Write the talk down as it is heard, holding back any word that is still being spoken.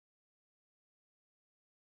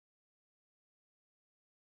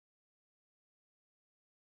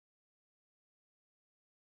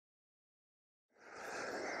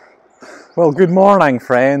Well, good morning,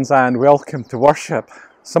 friends, and welcome to worship.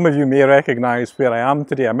 Some of you may recognize where I am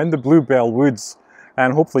today. I'm in the Bluebell Woods,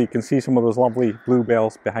 and hopefully you can see some of those lovely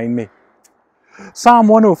bluebells behind me. Psalm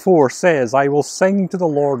 104 says, "I will sing to the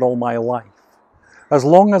Lord all my life. As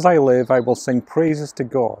long as I live, I will sing praises to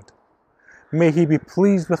God. May He be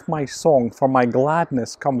pleased with my song, for my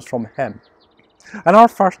gladness comes from Him." And our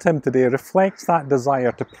first hymn today reflects that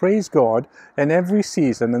desire to praise God in every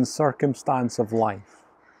season and circumstance of life.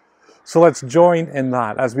 So let's join in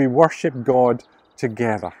that as we worship God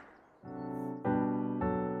together.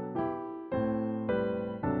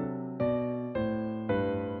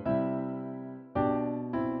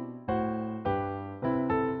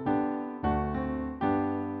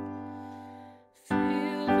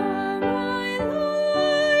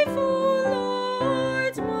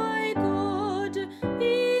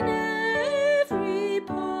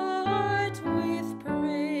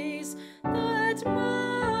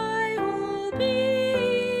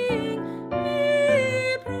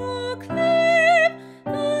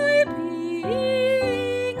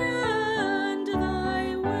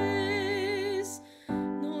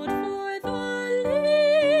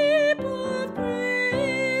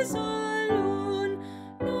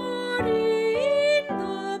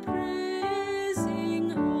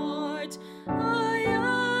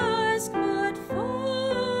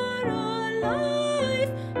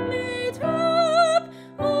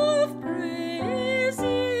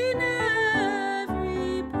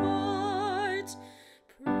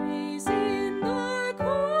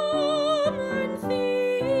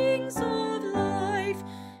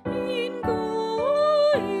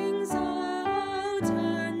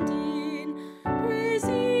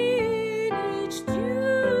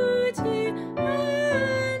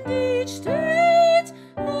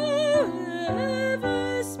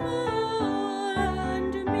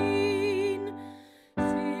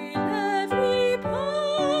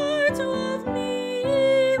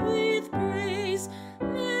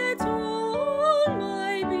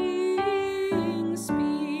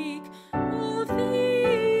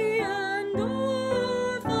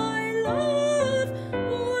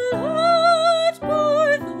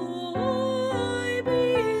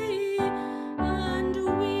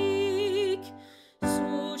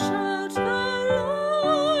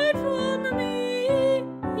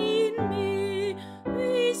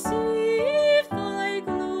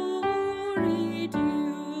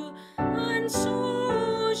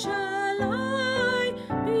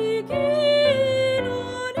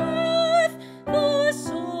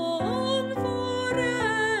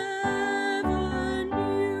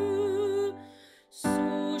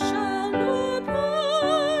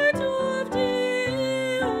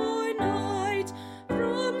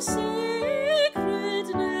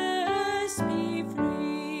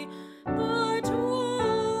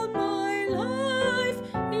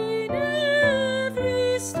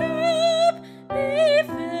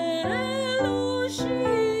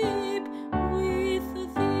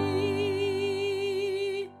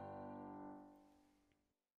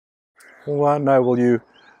 Well, now will you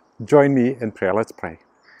join me in prayer? Let's pray.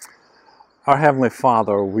 Our Heavenly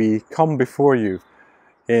Father, we come before you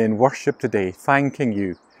in worship today, thanking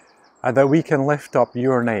you that we can lift up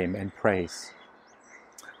your name in praise.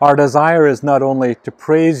 Our desire is not only to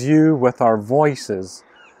praise you with our voices,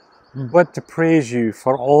 but to praise you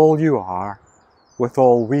for all you are, with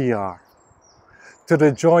all we are. To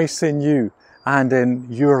rejoice in you and in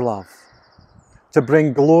your love. To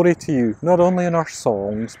bring glory to you, not only in our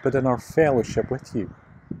songs, but in our fellowship with you.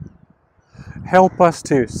 Help us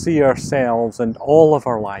to see ourselves and all of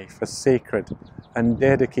our life as sacred and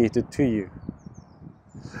dedicated to you.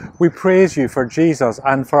 We praise you for Jesus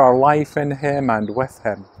and for our life in Him and with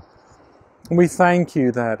Him. We thank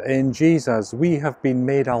you that in Jesus we have been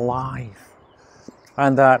made alive,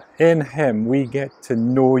 and that in Him we get to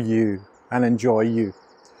know you and enjoy you.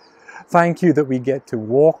 Thank you that we get to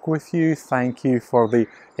walk with you. Thank you for the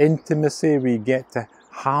intimacy we get to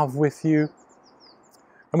have with you.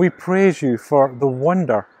 And we praise you for the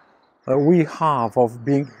wonder that we have of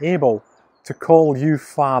being able to call you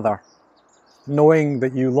Father, knowing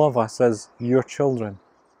that you love us as your children.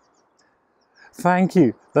 Thank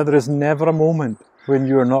you that there is never a moment when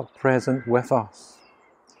you are not present with us.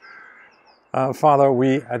 Father,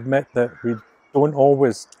 we admit that we don't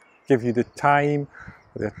always give you the time,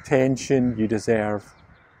 the attention you deserve.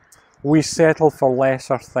 We settle for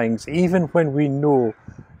lesser things, even when we know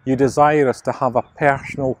you desire us to have a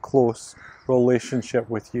personal, close relationship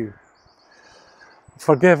with you.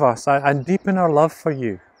 Forgive us and deepen our love for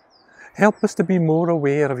you. Help us to be more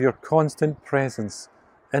aware of your constant presence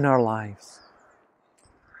in our lives.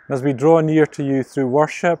 As we draw near to you through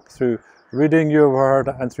worship, through reading your word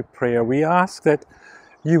and through prayer. We ask that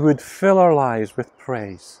you would fill our lives with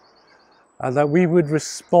praise, and that we would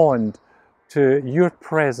respond to your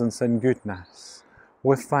presence and goodness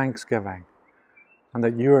with thanksgiving, and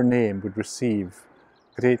that your name would receive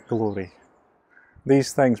great glory.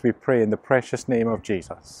 These things we pray in the precious name of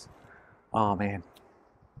Jesus. Amen.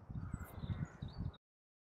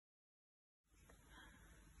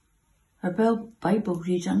 Our Bible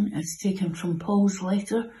reading is taken from Paul's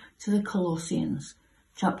letter to the Colossians,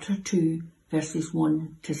 chapter 2, verses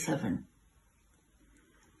 1 to 7.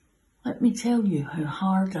 Let me tell you how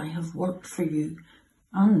hard I have worked for you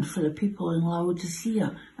and for the people in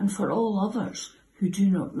Laodicea and for all others who do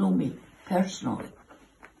not know me personally.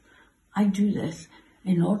 I do this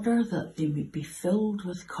in order that they may be filled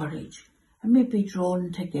with courage and may be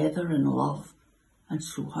drawn together in love, and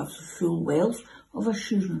so have the full wealth of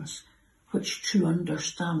assurance which true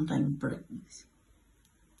understanding brings.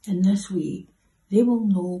 In this way, they will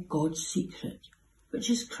know God's secret, which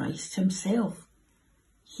is Christ himself.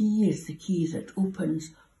 He is the key that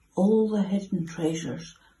opens all the hidden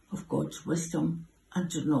treasures of God's wisdom and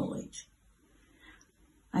knowledge.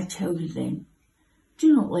 I tell you then,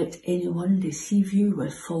 do not let anyone deceive you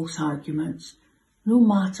with false arguments, no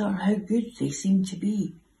matter how good they seem to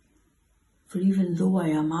be. For even though I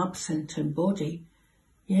am absent in body,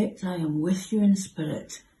 yet I am with you in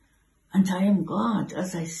spirit, and I am glad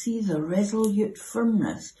as I see the resolute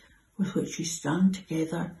firmness with which you stand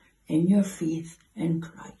together in your faith in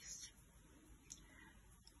Christ.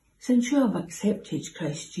 Since you have accepted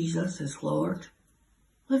Christ Jesus as Lord,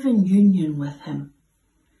 live in union with him.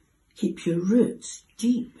 Keep your roots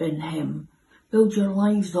deep in him, build your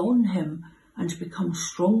lives on him, and become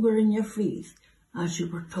stronger in your faith as you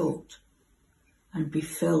were taught, and be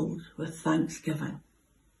filled with thanksgiving.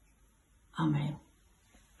 Amen.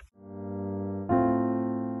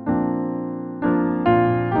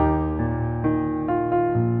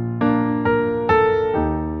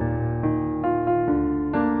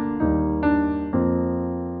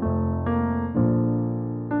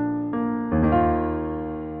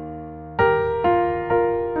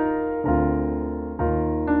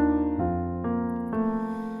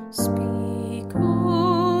 Speak, O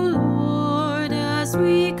Lord, as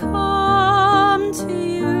we come to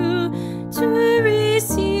you to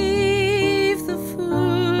receive the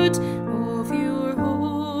food of your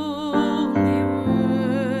holy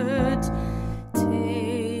word.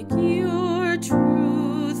 Take your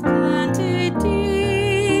truth planted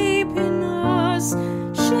deep in us,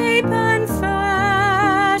 shape and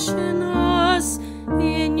fashion us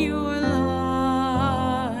in your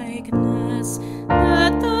likeness,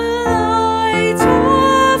 that the light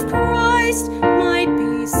of Christ might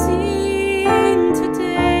be seen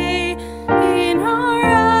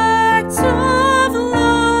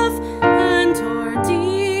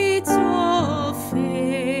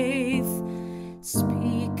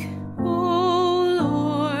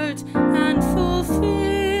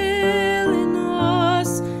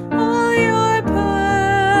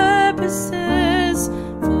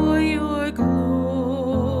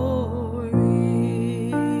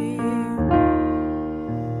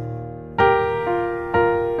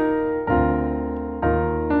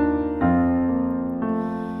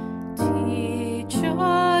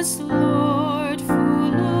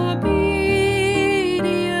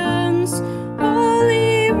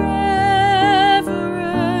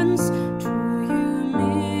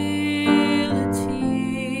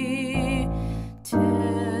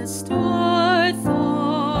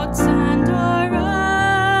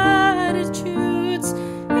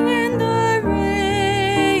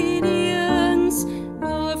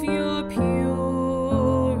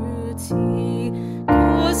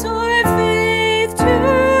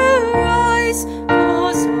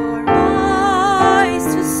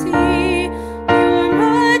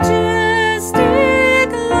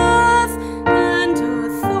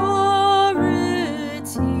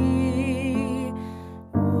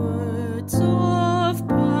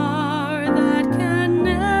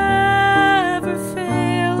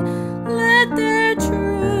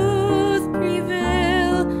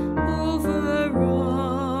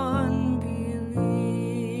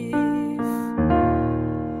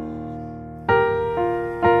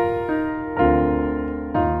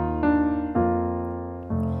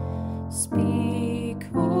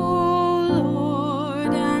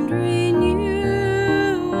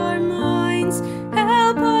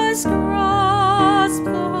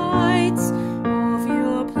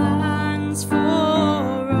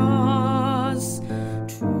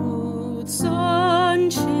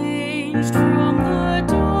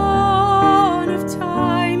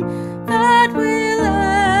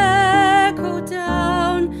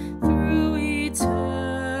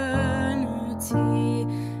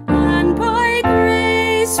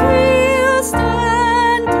yes, we'll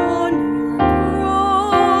stand on your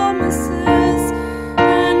promises,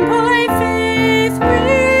 and by faith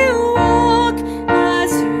we'll walk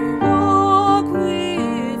as you walk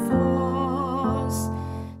with us.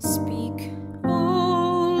 Speak,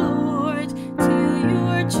 O Lord, till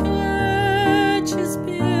your church is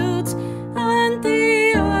built and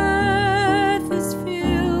the earth is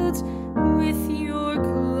filled with your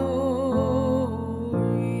glory.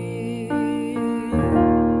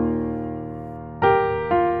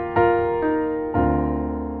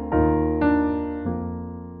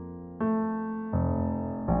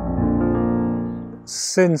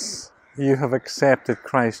 Since you have accepted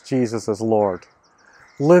Christ Jesus as Lord,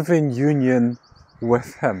 live in union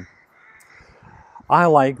with Him. I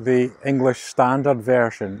like the English Standard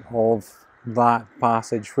Version of that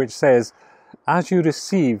passage, which says, as you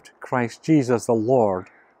received Christ Jesus the Lord,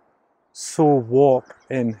 so walk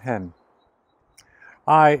in Him.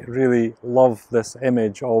 I really love this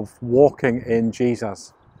image of walking in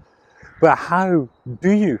Jesus. But how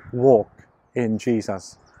do you walk in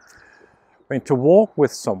Jesus? I mean, to walk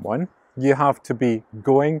with someone, you have to be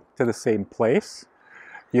going to the same place,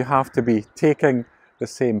 you have to be taking the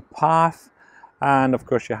same path, and of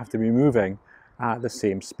course you have to be moving at the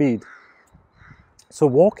same speed. So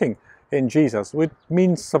walking in Jesus would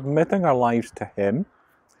mean submitting our lives to Him,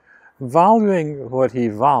 valuing what He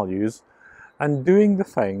values, and doing the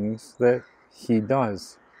things that He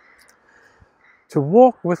does. To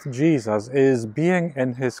walk with Jesus is being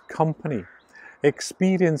in His company,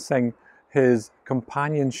 experiencing His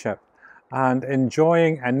companionship, and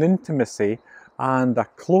enjoying an intimacy and a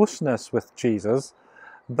closeness with Jesus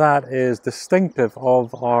that is distinctive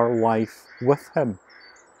of our life with Him.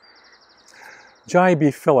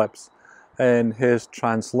 J.B. Phillips, in his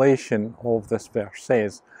translation of this verse,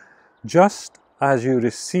 says, just as you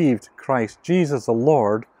received Christ Jesus the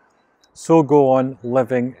Lord, so go on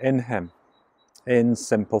living in Him, in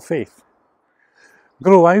simple faith.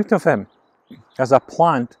 Grow out of Him, as a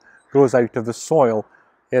plant grows out of the soil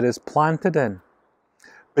it is planted in,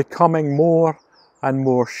 becoming more and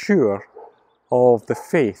more sure of the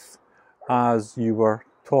faith as you were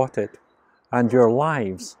taught it, and your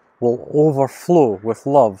lives will overflow with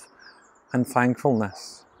love and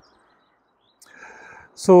thankfulness.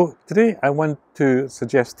 So today I want to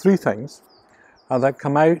suggest three things that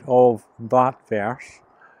come out of that verse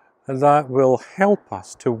that will help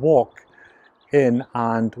us to walk in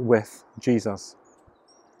and with Jesus.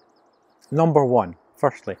 Number one,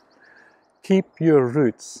 firstly, keep your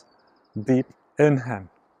roots deep in Him.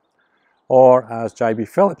 Or as J.B.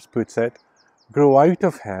 Phillips puts it, grow out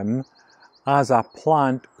of Him as a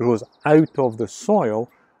plant grows out of the soil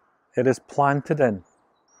it is planted in.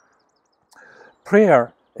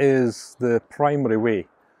 Prayer is the primary way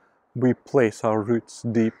we place our roots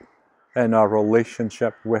deep in our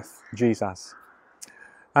relationship with Jesus.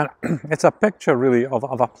 And it's a picture really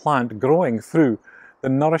of a plant growing through the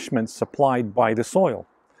nourishment supplied by the soil.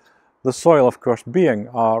 The soil, of course, being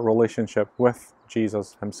our relationship with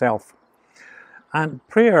Jesus Himself. And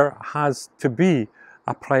prayer has to be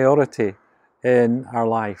a priority in our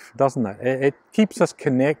life, doesn't it? It keeps us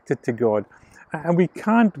connected to God. And we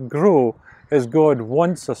can't grow as God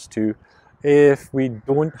wants us to if we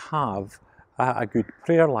don't have a good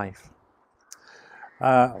prayer life.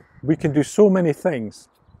 We can do so many things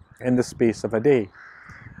in the space of a day.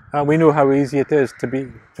 We know how easy it is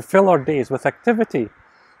to fill our days with activity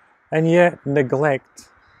and yet neglect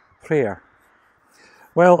prayer.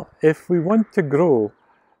 Well, if we want to grow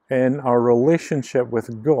in our relationship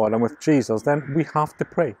with God and with Jesus, then we have to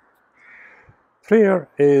pray. Prayer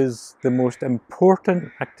is the most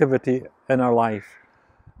important activity in our life.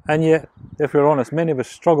 And yet, if we're honest, many of us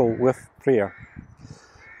struggle with prayer.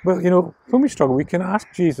 Well, you know, when we struggle, we can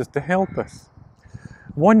ask Jesus to help us.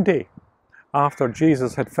 One day, after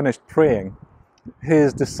Jesus had finished praying,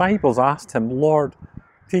 His disciples asked Him, Lord,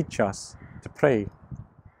 teach us to pray.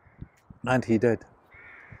 And He did.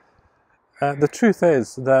 The truth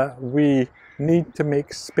is that we need to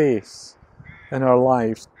make space in our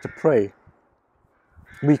lives to pray.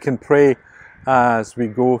 We can pray as we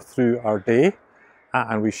go through our day,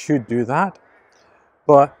 and we should do that.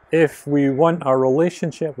 But if we want our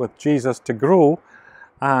relationship with Jesus to grow,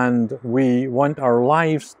 and we want our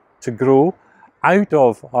lives to grow out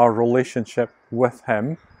of our relationship with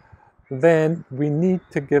Him, then we need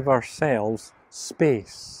to give ourselves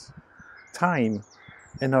space, time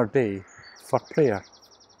in our day for prayer.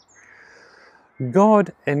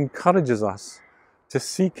 God encourages us to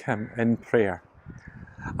seek Him in prayer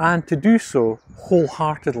and to do so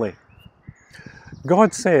wholeheartedly.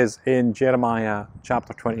 God says in Jeremiah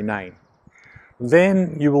chapter 29,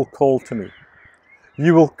 Then you will call to me.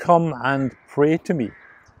 You will come and pray to me,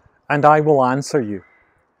 and I will answer you.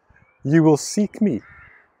 You will seek me,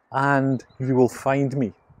 and you will find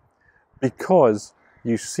me, because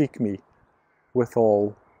you seek me with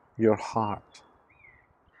all your heart.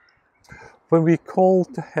 When we call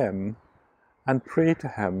to him and pray to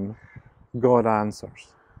him, God answers.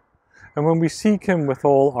 And when we seek him with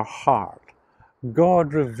all our heart,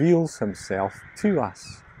 God reveals himself to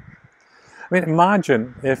us. I mean,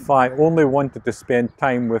 imagine if I only wanted to spend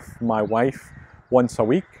time with my wife once a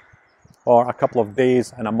week or a couple of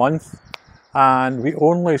days in a month, and we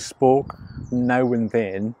only spoke now and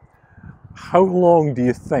then. How long do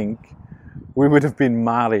you think we would have been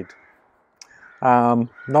married?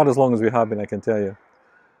 Not as long as we have been, I can tell you.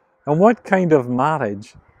 And what kind of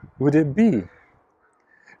marriage would it be?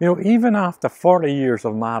 You know, even after 40 years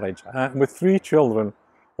of marriage, and with 3 children,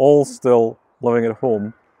 all still living at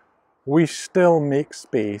home, we still make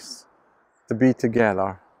space to be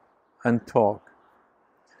together and talk.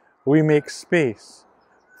 We make space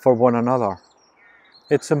for one another.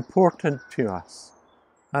 It's important to us,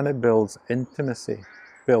 and it builds intimacy,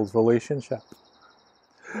 builds relationship.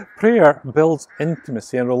 Prayer builds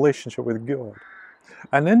intimacy and relationship with God.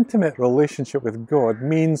 An intimate relationship with God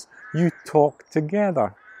means you talk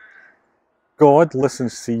together. God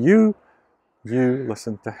listens to you, you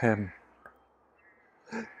listen to him.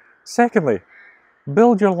 Secondly,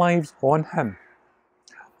 build your lives on him.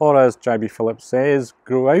 Or as J.B. Phillips says,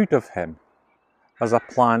 grow out of him. As a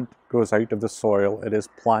plant grows out of the soil it is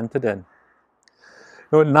planted in.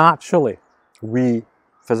 You know, naturally, we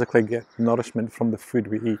physically get nourishment from the food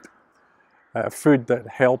we eat. Food that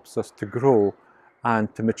helps us to grow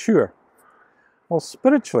and to mature. Well,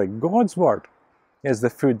 spiritually, God's word is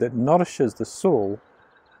the food that nourishes the soul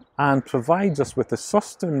and provides us with the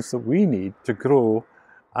sustenance that we need to grow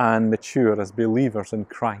and mature as believers in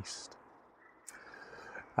Christ.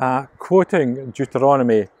 Quoting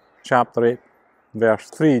Deuteronomy chapter 8, verse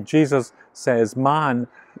 3, Jesus says, "Man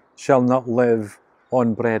shall not live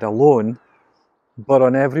on bread alone, but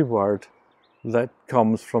on every word that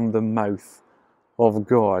comes from the mouth of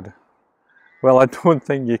God." Well, I don't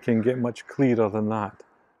think you can get much clearer than that,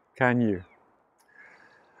 can you?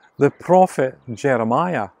 The prophet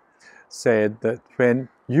Jeremiah said that when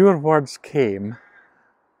your words came,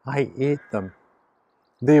 I ate them.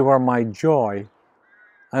 They were my joy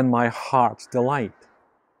and my heart's delight.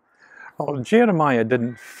 Well, Jeremiah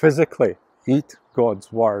didn't physically eat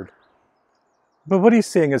God's word, but what he's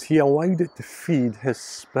saying is he allowed it to feed his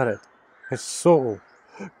spirit, his soul.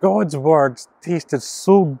 God's words tasted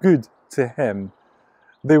so good to him.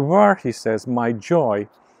 They were, he says, my joy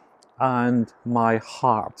and my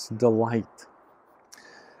heart's delight.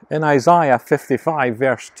 In Isaiah 55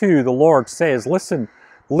 verse 2, the Lord says, listen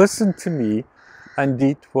to me and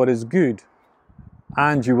eat what is good,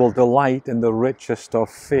 and you will delight in the richest of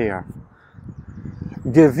fare.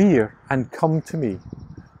 Give ear and come to me.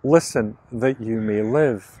 Listen that you may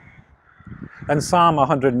live. And Psalm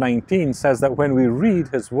 119 says that when we read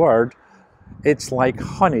his word, it's like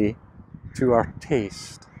honey to our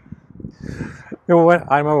taste. You know,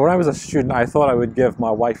 I remember when I was a student, I thought I would give my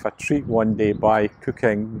wife a treat one day by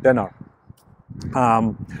cooking dinner.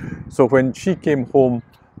 So when she came home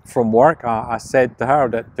from work, I said to her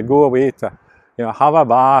that to go away to, have a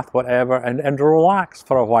bath, whatever, and relax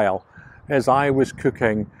for a while as I was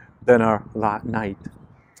cooking dinner that night.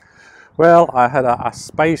 Well, I had a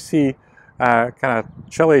spicy kind of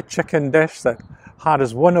chili chicken dish that had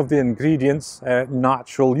as one of the ingredients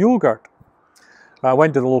natural yogurt. I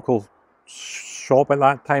went to the local shop at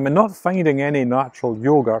that time, and not finding any natural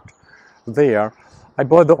yogurt there, I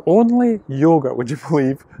bought the only yogurt, would you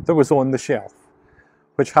believe, that was on the shelf,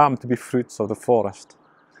 which happened to be fruits of the forest,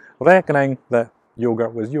 reckoning that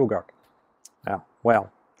yogurt was yogurt.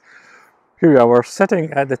 Well, here we are, we're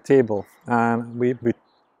sitting at the table, and we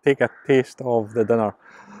take a taste of the dinner.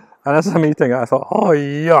 And as I'm eating it, I thought, oh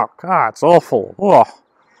yuck, it's awful. Oh.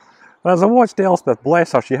 And as I watched Elspeth,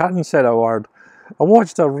 bless her, she hadn't said a word. I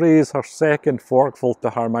watched her raise her second forkful to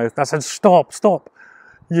her mouth. I said, stop,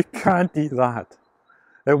 you can't eat that.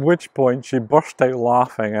 At which point she burst out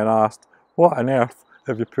laughing and asked, what on earth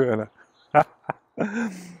have you put in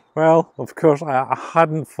it? Well, of course, I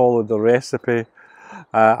hadn't followed the recipe.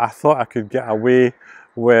 I thought I could get away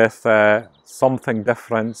with something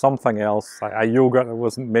different, something else, like a yogurt that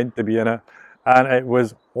wasn't meant to be in it, and it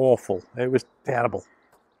was awful. It was terrible.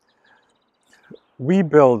 We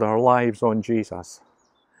build our lives on Jesus.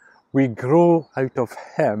 We grow out of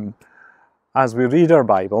him as we read our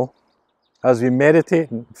Bible, as we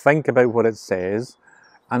meditate and think about what it says,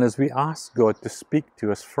 and as we ask God to speak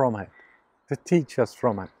to us from it, to teach us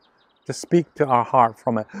from it, to speak to our heart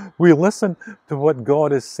from it. We listen to what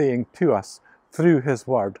God is saying to us through His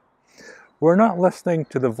Word. We're not listening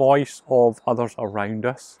to the voice of others around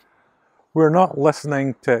us. We're not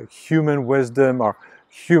listening to human wisdom or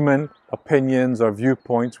human opinions or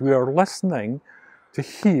viewpoints. We are listening to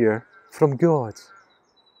hear from God.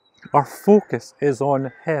 Our focus is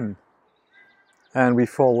on Him, and we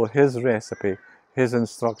follow His recipe, His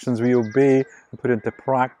instructions. We obey and put into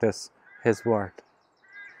practice His Word.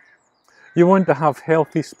 You want to have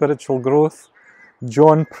healthy spiritual growth?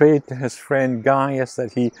 John prayed to his friend Gaius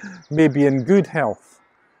that he may be in good health,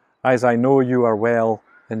 as I know you are well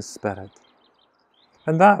in spirit.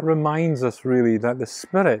 And that reminds us really that the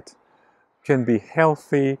spirit can be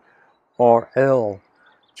healthy or ill,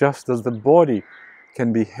 just as the body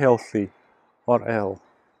can be healthy or ill.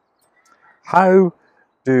 How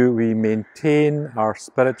do we maintain our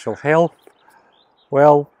spiritual health?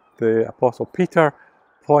 Well, the Apostle Peter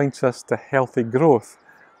points us to healthy growth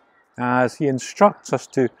as he instructs us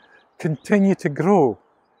to continue to grow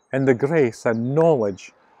in the grace and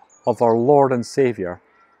knowledge of our Lord and Saviour,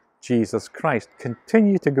 Jesus Christ.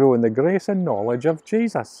 Continue to grow in the grace and knowledge of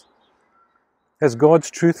Jesus. As God's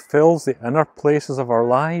truth fills the inner places of our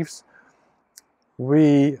lives,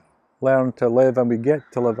 we learn to live and we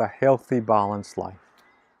get to live a healthy, balanced life.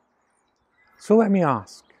 So let me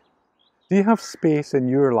ask, do you have space in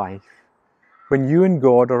your life when you and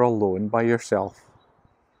God are alone by yourself,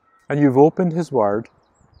 and you've opened His Word,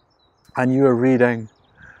 and you are reading,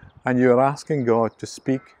 and you are asking God to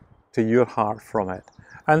speak to your heart from it,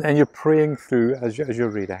 and you're praying through as you're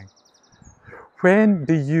reading? When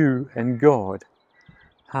do you and God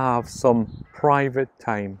have some private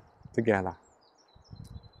time together?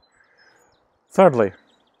 Thirdly,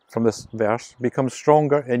 from this verse, become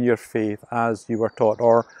stronger in your faith as you were taught,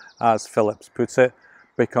 or as Phillips puts it,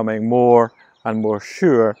 becoming more and more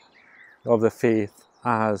sure of the faith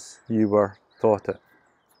as you were taught it.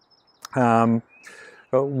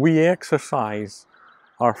 We exercise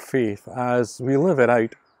our faith as we live it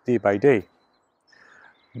out day by day.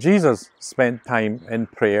 Jesus spent time in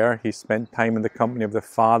prayer. He spent time in the company of the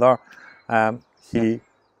Father. He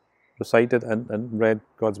recited and read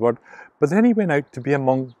God's Word. But then He went out to be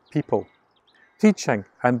among people, teaching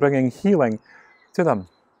and bringing healing to them.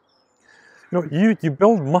 You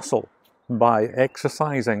build muscle by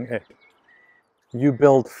exercising it. You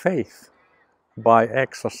build faith by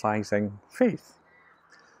exercising faith.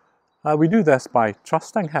 We do this by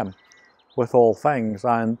trusting Him with all things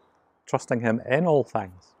and trusting Him in all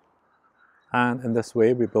things. And in this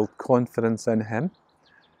way we build confidence in Him,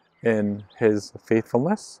 in His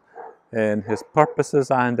faithfulness, in His purposes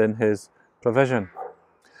and in His provision.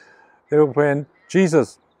 When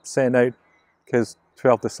Jesus sent out His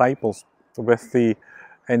 12 disciples with the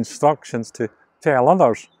instructions to tell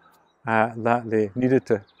others that they needed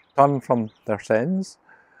to turn from their sins,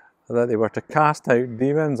 that they were to cast out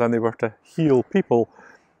demons and they were to heal people,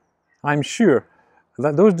 I'm sure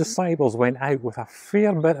that those disciples went out with a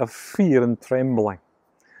fair bit of fear and trembling,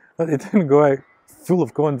 that they didn't go out full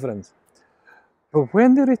of confidence. But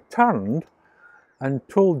when they returned and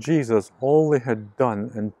told Jesus all they had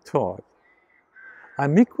done and taught,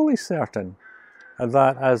 I'm equally certain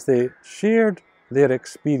that as they shared their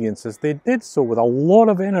experiences, they did so with a lot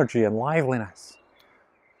of energy and liveliness.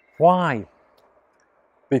 Why?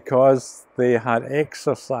 Because they had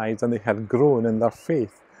exercised and they had grown in their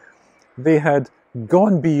faith. They had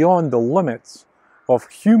gone beyond the limits of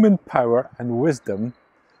human power and wisdom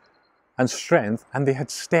and strength, and they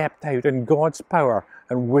had stepped out in God's power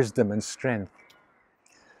and wisdom and strength.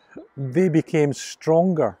 They became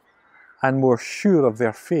stronger and more sure of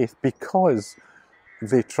their faith because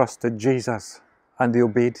they trusted Jesus and they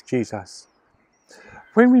obeyed Jesus.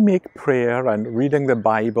 When we make prayer and reading the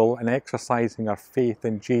Bible and exercising our faith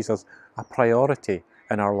in Jesus a priority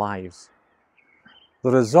in our lives,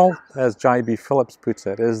 the result, as J.B. Phillips puts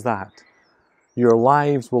it, is that your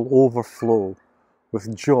lives will overflow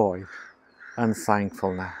with joy and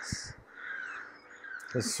thankfulness.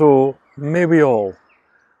 So may we all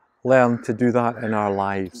learn to do that in our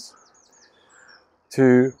lives,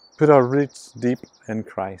 to put our roots deep in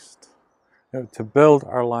Christ, to build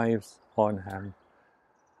our lives on Him,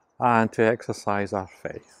 and to exercise our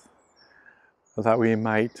faith, that we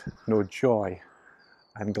might know joy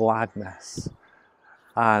and gladness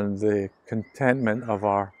and the contentment of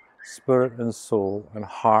our spirit and soul and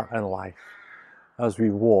heart and life as we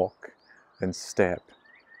walk in step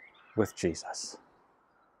with Jesus.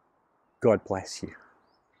 God bless you.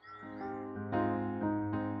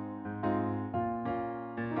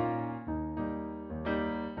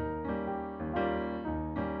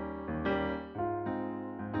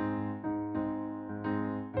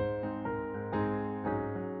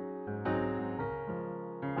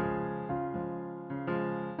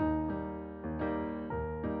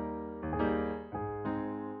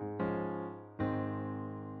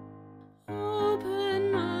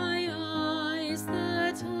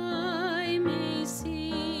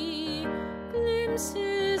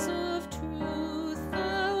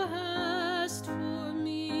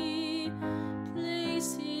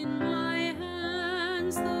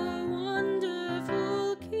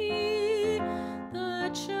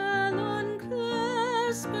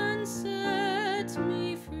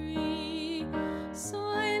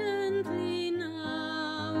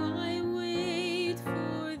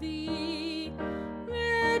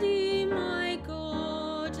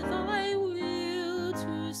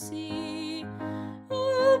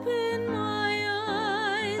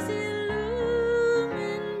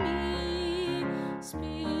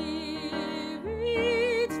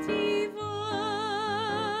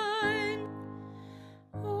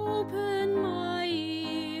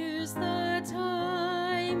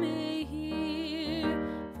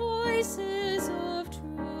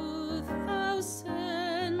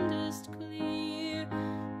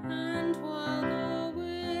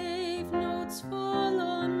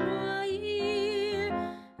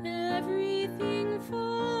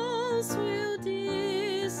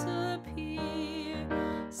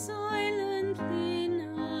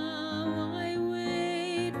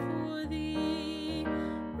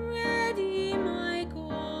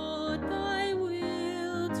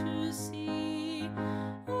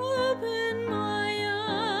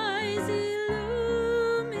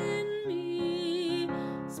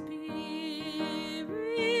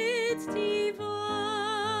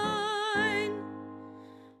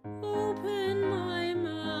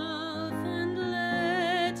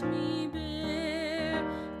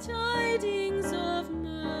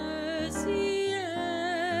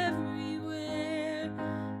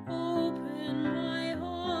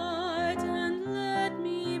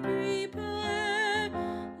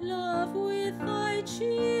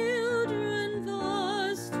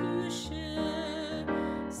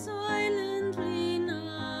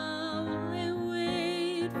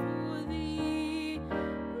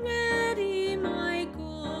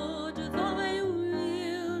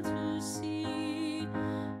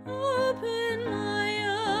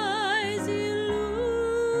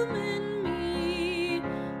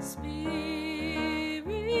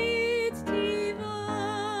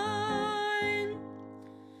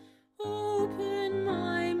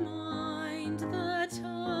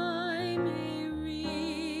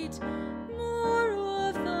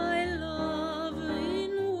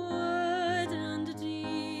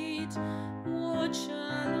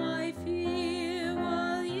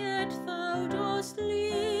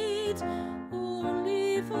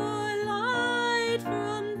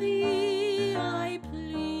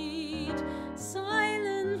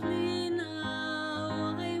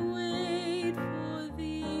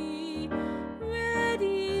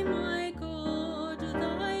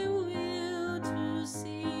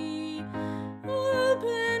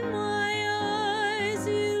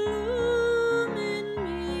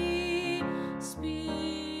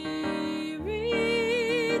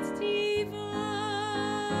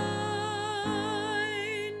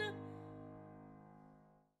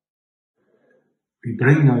 We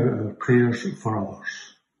bring now our prayers for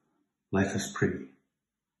others. Let us pray.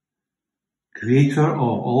 Creator of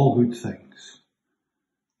all good things,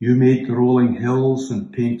 you made the rolling hills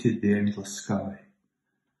and painted the endless sky.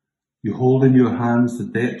 You hold in your hands the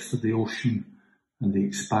depths of the ocean and the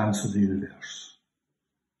expanse of the universe.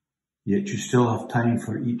 Yet you still have time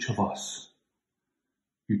for each of us.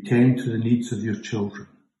 You tend to the needs of your children.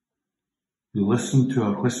 You listen to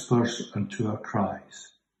our whispers and to our cries.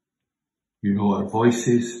 You know our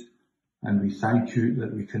voices, and we thank you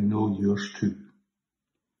that we can know yours too.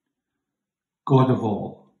 God of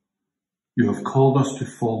all, you have called us to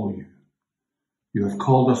follow you. You have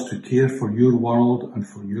called us to care for your world and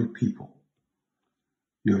for your people.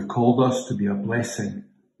 You have called us to be a blessing,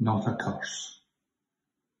 not a curse.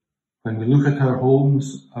 When we look at our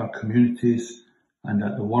homes, our communities, and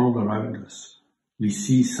at the world around us, we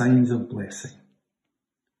see signs of blessing,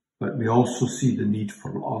 but we also see the need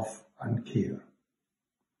for love and care.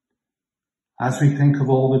 As we think of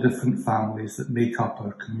all the different families that make up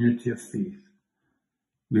our community of faith,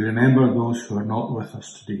 we remember those who are not with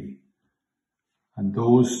us today, and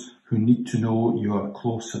those who need to know you are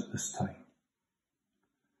close at this time.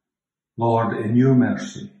 Lord, in your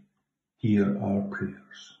mercy, hear our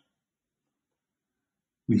prayers.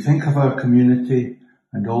 We think of our community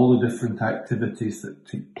and all the different activities that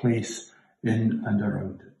take place in and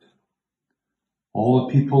around it. All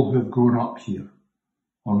the people who have grown up here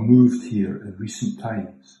or moved here in recent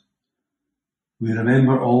times. We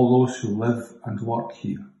remember all those who live and work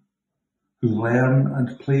here, who learn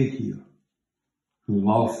and play here, who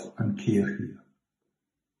love and care here.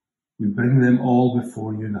 We bring them all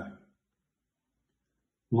before you now.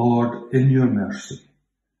 Lord, in your mercy,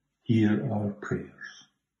 hear our prayers.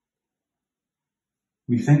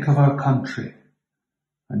 We think of our country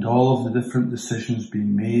and all of the different decisions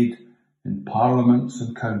being made in parliaments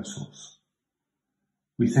and councils.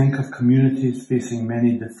 We think of communities facing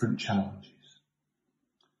many different challenges.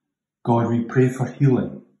 God, we pray for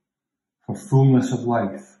healing, for fullness of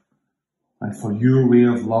life, and for your way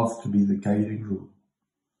of love to be the guiding rule.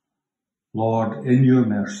 Lord, in your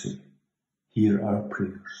mercy, hear our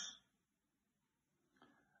prayers.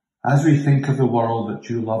 As we think of the world that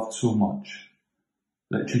you loved so much,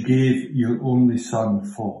 that you gave your only Son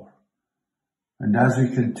for, and as we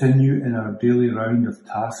continue in our daily round of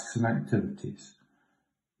tasks and activities,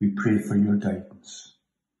 we pray for your guidance.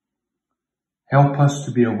 Help us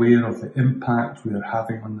to be aware of the impact we are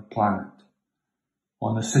having on the planet,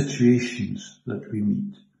 on the situations that we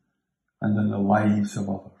meet, and in the lives of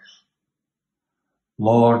others.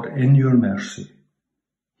 Lord, in your mercy,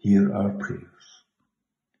 hear our prayers.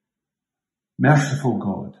 Merciful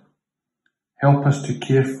God, help us to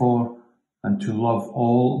care for and to love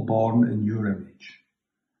all born in your image.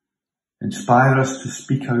 Inspire us to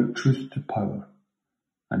speak out truth to power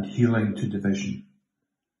and healing to division.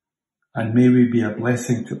 And may we be a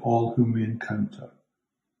blessing to all whom we encounter,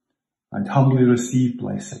 and humbly receive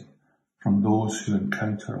blessing from those who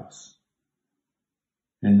encounter us.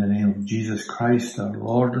 In the name of Jesus Christ, our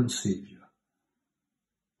Lord and Saviour.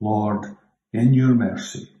 Lord, in your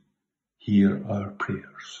mercy, hear our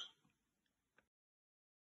prayers.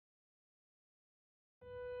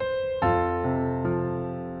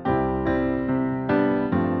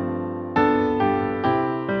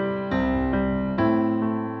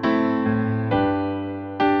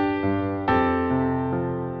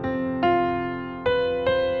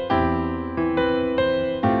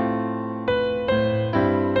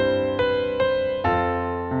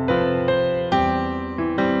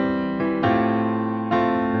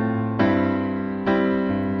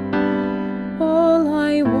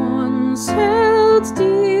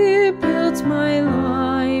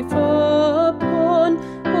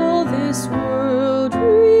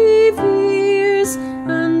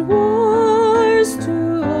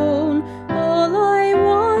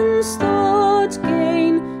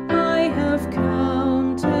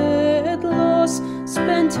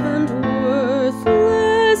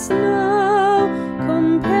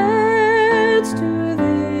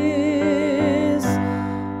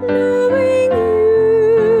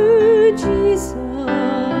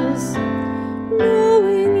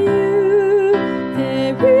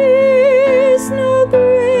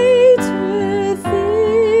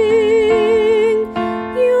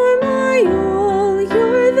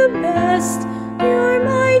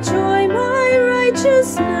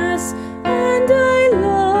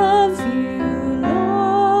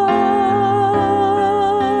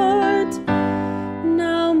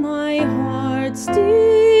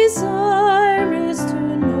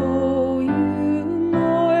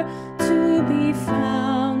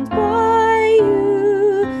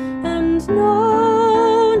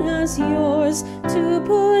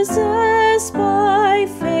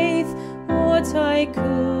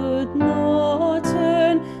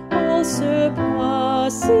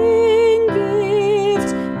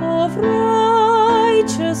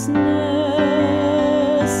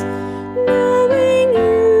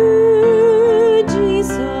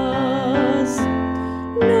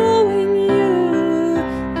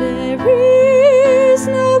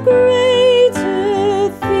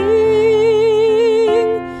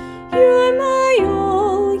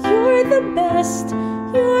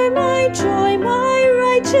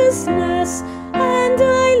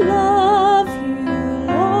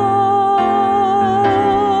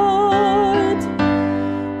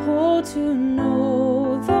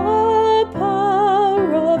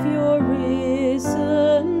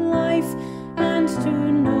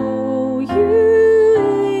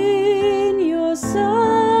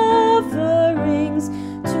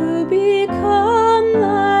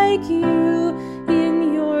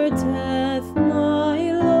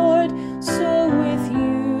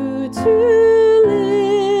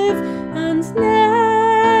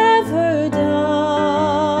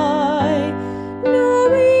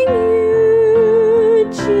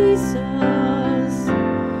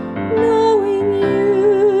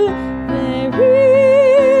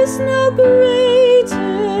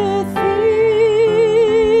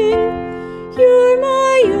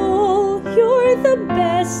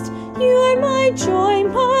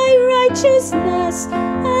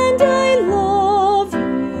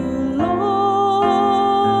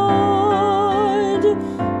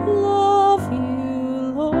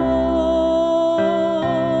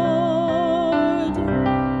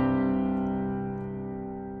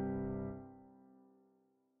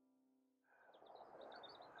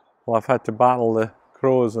 I've had to battle the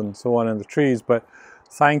crows and so on in the trees, but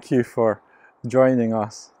thank you for joining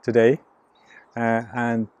us today.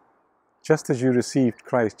 And just as you received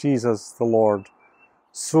Christ Jesus the Lord,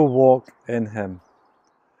 so walk in him.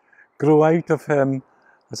 Grow out of him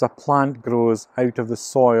as a plant grows out of the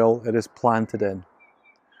soil it is planted in,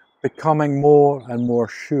 becoming more and more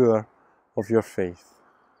sure of your faith.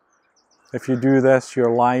 If you do this, your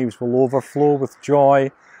lives will overflow with joy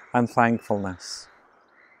and thankfulness.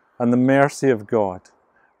 And the mercy of God,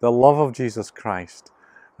 the love of Jesus Christ,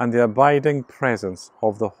 and the abiding presence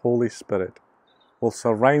of the Holy Spirit will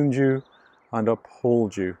surround you and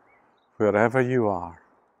uphold you wherever you are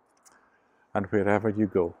and wherever you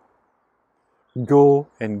go. Go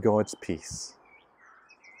in God's peace.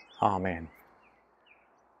 Amen.